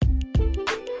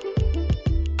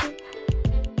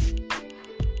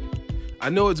I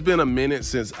know it's been a minute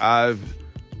since I've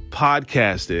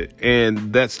podcasted,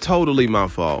 and that's totally my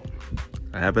fault.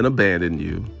 I haven't abandoned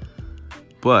you,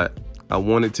 but I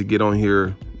wanted to get on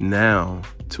here now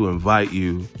to invite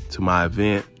you to my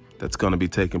event that's going to be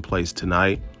taking place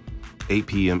tonight, 8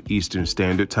 p.m. Eastern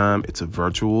Standard Time. It's a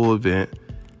virtual event,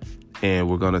 and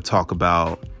we're going to talk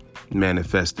about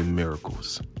manifesting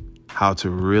miracles, how to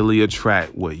really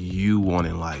attract what you want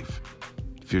in life.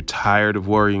 If you're tired of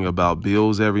worrying about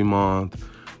bills every month,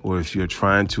 or if you're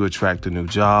trying to attract a new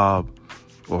job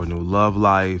or a new love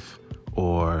life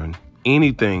or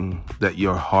anything that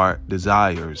your heart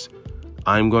desires,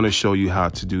 I'm going to show you how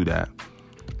to do that.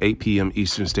 8 p.m.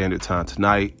 Eastern Standard Time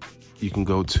tonight. You can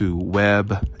go to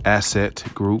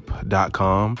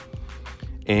webassetgroup.com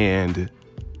and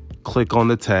click on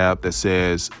the tab that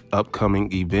says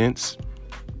upcoming events.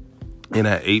 And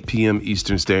at 8 p.m.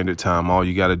 Eastern Standard Time, all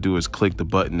you got to do is click the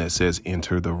button that says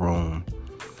enter the room.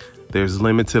 There's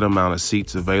limited amount of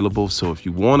seats available, so if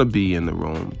you want to be in the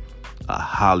room, I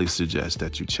highly suggest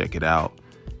that you check it out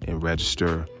and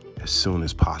register as soon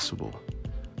as possible.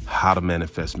 How to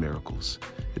manifest miracles.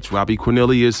 It's Robbie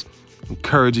Cornelius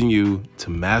encouraging you to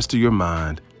master your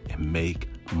mind and make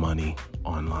money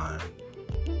online.